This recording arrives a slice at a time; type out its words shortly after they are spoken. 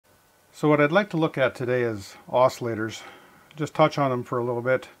So what I'd like to look at today is oscillators. Just touch on them for a little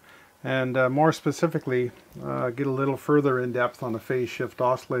bit, and more specifically get a little further in depth on the phase shift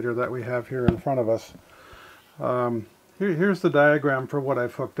oscillator that we have here in front of us. Here's the diagram for what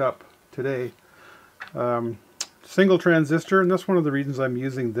I've hooked up today. Single transistor, and that's one of the reasons I'm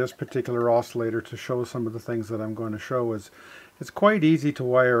using this particular oscillator to show some of the things that I'm going to show. Is it's quite easy to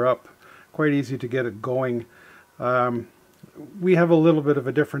wire up, quite easy to get it going. We have a little bit of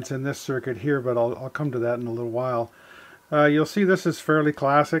a difference in this circuit here, but I'll come to that in a little while. You'll see this is fairly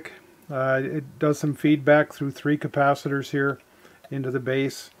classic. It does some feedback through 3 capacitors here into the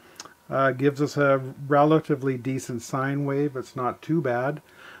base. Gives us a relatively decent sine wave. It's not too bad.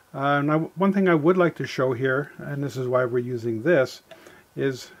 One thing I would like to show here, and this is why we're using this,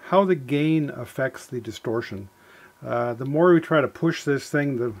 is how the gain affects the distortion. The more we try to push this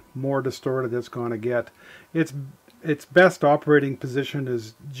thing, the more distorted it's going to get. Its best operating position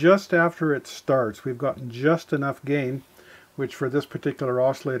is just after it starts. We've gotten just enough gain, which for this particular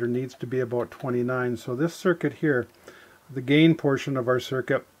oscillator needs to be about 29. So this circuit here, the gain portion of our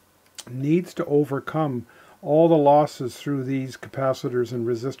circuit, needs to overcome all the losses through these capacitors and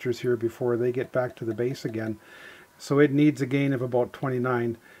resistors here before they get back to the base again. So it needs a gain of about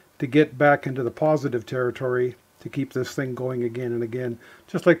 29 to get back into the positive territory, to keep this thing going again and again.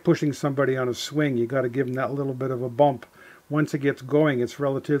 Just like pushing somebody on a swing, you got to give them that little bit of a bump. Once it gets going, it's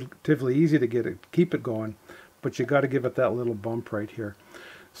relatively easy to keep it going, but you got to give it that little bump right here.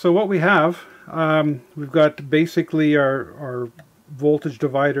 So what we have, we've got basically our voltage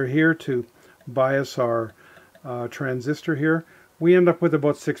divider here to bias our transistor here. We end up with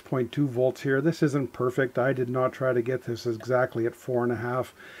about 6.2 volts here. This isn't perfect. I did not try to get this exactly at 4.5.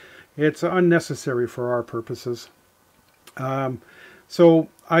 It's unnecessary for our purposes. So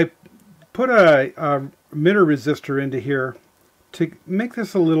I put a emitter resistor into here to make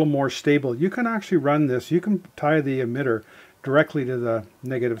this a little more stable. You can actually run this. You can tie the emitter directly to the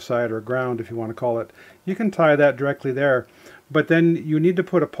negative side, or ground if you want to call it. You can tie that directly there. But then you need to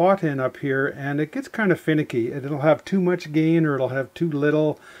put a pot in up here, and it gets kind of finicky. It'll have too much gain or it'll have too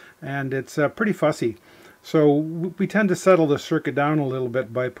little, and it's pretty fussy. So we tend to settle the circuit down a little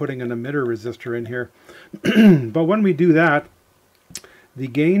bit by putting an emitter resistor in here. But when we do that, the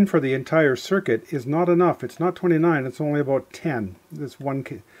gain for the entire circuit is not enough. It's not 29, it's only about 10. This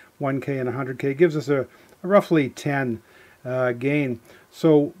 1K and 100K gives us a roughly 10 gain.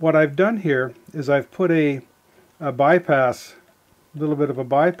 So what I've done here is I've put a bypass, a little bit of a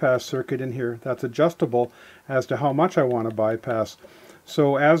bypass circuit in here that's adjustable as to how much I want to bypass.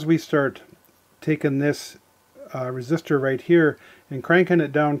 So as we start taking this resistor right here and cranking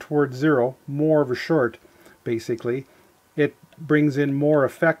it down towards 0, more of a short basically, it brings in more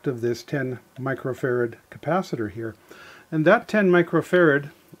effect of this 10 microfarad capacitor here. And that 10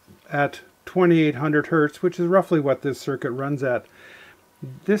 microfarad at 2800 hertz, which is roughly what this circuit runs at,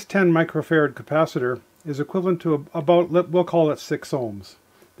 this 10 microfarad capacitor is equivalent to about, we'll call it 6 ohms.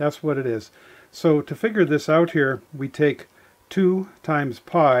 That's what it is. So to figure this out here, we take 2 times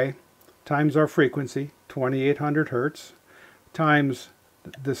pi times our frequency, 2800 hertz, times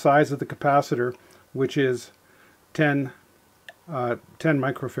the size of the capacitor, which is 10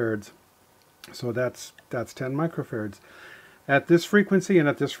 microfarads. So that's 10 microfarads. At this frequency, and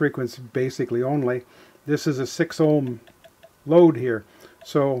at this frequency basically only, this is a 6 ohm load here.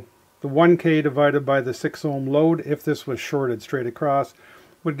 So the 1K divided by the 6 ohm load, if this was shorted straight across,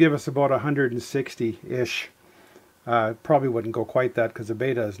 would give us about 160-ish. Probably wouldn't go quite that because the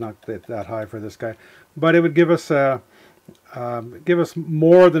beta is not that high for this guy. But it would give us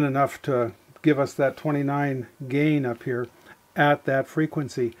more than enough to give us that 29 gain up here at that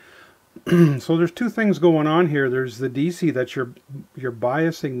frequency. So there's 2 things going on here. There's the DC that you're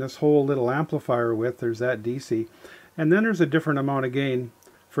biasing this whole little amplifier with. There's that DC. And then there's a different amount of gain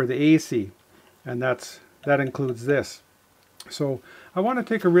for the AC, and that includes this. So I want to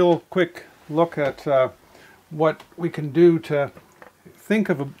take a real quick look at what we can do to think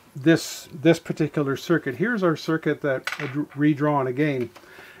of this particular circuit. Here's our circuit that I'd redrawn again,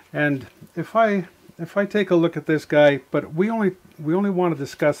 and if I take a look at this guy, but we only want to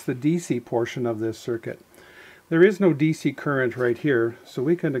discuss the DC portion of this circuit. There is no DC current right here, so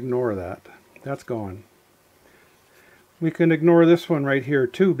we can ignore that. That's gone. We can ignore this one right here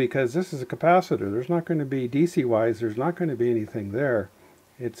too, because this is a capacitor. There's not going to be, DC wise, there's not going to be anything there.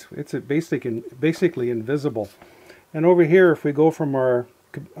 It's basically invisible. And over here, if we go from our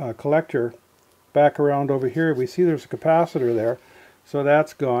collector back around over here, we see there's a capacitor there. So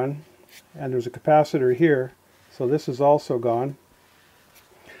that's gone. And there's a capacitor here. So this is also gone.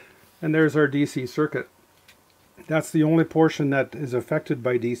 And there's our DC circuit. That's the only portion that is affected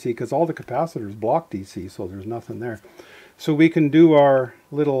by DC, because all the capacitors block DC, so there's nothing there. So we can do our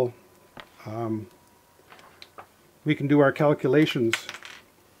little, we can do our calculations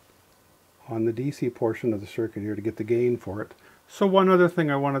on the DC portion of the circuit here to get the gain for it. So one other thing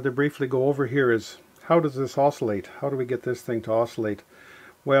I wanted to briefly go over here is, how does this oscillate? How do we get this thing to oscillate?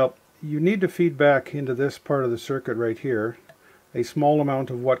 Well, you need to feed back into this part of the circuit right here a small amount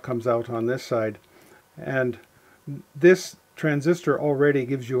of what comes out on this side, and this transistor already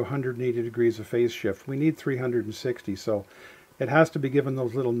gives you 180 degrees of phase shift. We need 360, so it has to be given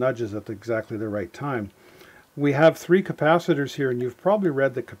those little nudges at exactly the right time. We have 3 capacitors here, and you've probably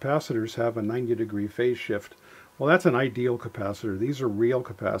read that capacitors have a 90-degree phase shift. Well, that's an ideal capacitor. These are real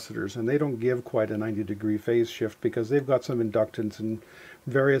capacitors, and they don't give quite a 90-degree phase shift because they've got some inductance and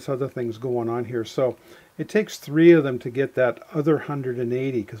various other things going on here. So it takes 3 of them to get that other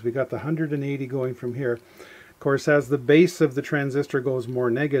 180, because we got the 180 going from here. Of course, as the base of the transistor goes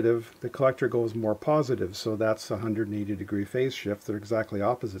more negative, the collector goes more positive, so that's a 180-degree phase shift. They're exactly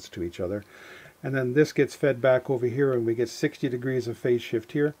opposites to each other. And then this gets fed back over here, and we get 60 degrees of phase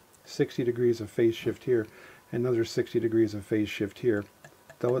shift here, 60 degrees of phase shift here, another 60 degrees of phase shift here.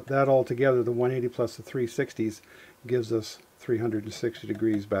 That all together, the 180 plus the 360s, gives us 360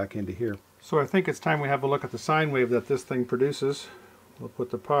 degrees back into here. So I think it's time we have a look at the sine wave that this thing produces. We'll put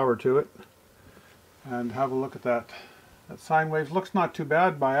the power to it and have a look at that. That sine wave looks not too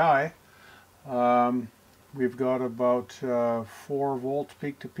bad by eye. We've got about 4 volts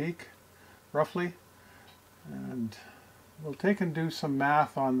peak to peak, roughly. And we'll take and do some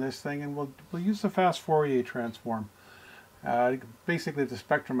math on this thing, and we'll use the fast Fourier transform. Basically the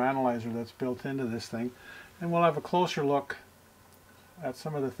spectrum analyzer that's built into this thing. And we'll have a closer look at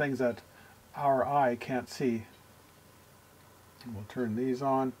some of the things that our eye can't see. And we'll turn these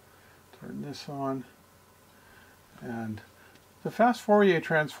on, turn this on. And the fast Fourier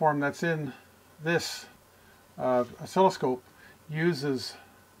transform that's in this oscilloscope uses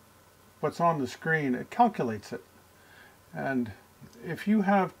what's on the screen. It calculates it. And if you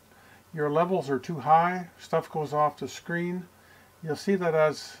have your levels are too high, stuff goes off the screen, you'll see that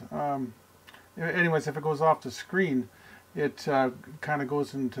as anyways, if it goes off the screen, it kind of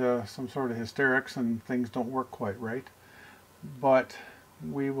goes into some sort of hysterics and things don't work quite right. But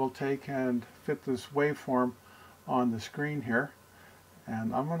we will take and fit this waveform on the screen here,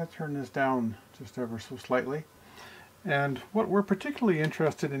 and I'm going to turn this down just ever so slightly. And what we're particularly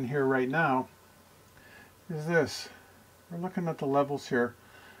interested in here right now is this. We're looking at the levels here.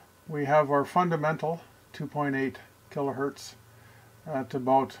 We have our fundamental 2.8 kilohertz at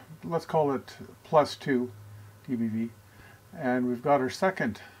about, let's call it plus 2 dBV. And we've got our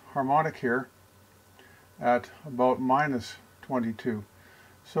second harmonic here at about minus 22.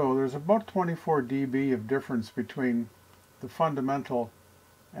 So there's about 24 dB of difference between the fundamental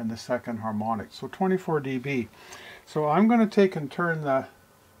and the second harmonic. So 24 dB. So I'm going to take and turn the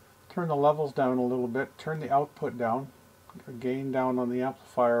levels down a little bit, turn the output down, gain down on the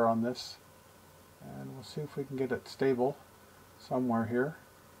amplifier on this, and we'll see if we can get it stable somewhere here.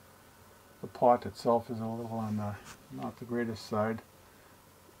 The pot itself is a little on the not the greatest side,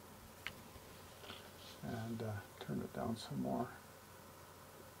 and turn it down some more.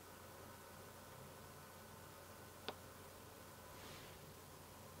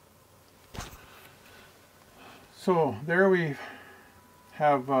 So there we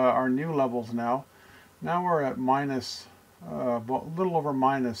have our new levels now. Now we're at minus a little over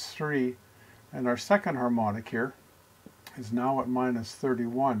minus 3, and our second harmonic here is now at minus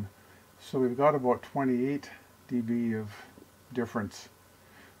 31. So we've got about 28 dB of difference.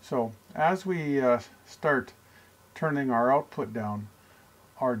 So as we start turning our output down,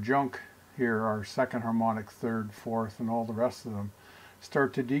 our junk here, our second harmonic, third, fourth, and all the rest of them,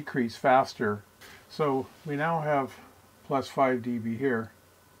 start to decrease faster. So we now have plus 5 dB here,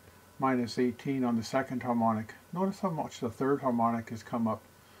 minus 18 on the second harmonic. Notice how much the third harmonic has come up.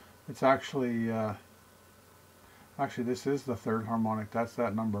 It's actually, this is the third harmonic. That's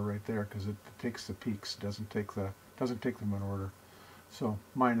that number right there, because it takes the peaks, doesn't take them in order. So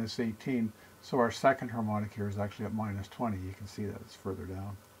minus 18. So our second harmonic here is actually at minus 20. You can see that it's further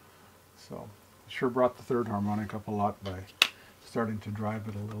down. So it sure brought the third harmonic up a lot by starting to drive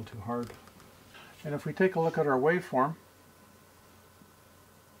it a little too hard. And if we take a look at our waveform,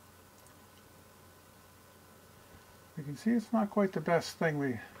 you can see it's not quite the best thing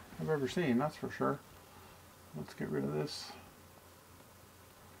we have ever seen, that's for sure. Let's get rid of this.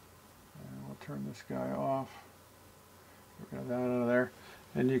 And we'll turn this guy off. Get rid of that out of there.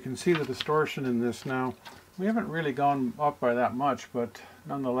 And you can see the distortion in this now. We haven't really gone up by that much, but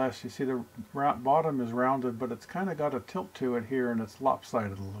nonetheless, you see the bottom is rounded, but it's kind of got a tilt to it here, and it's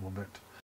lopsided a little bit.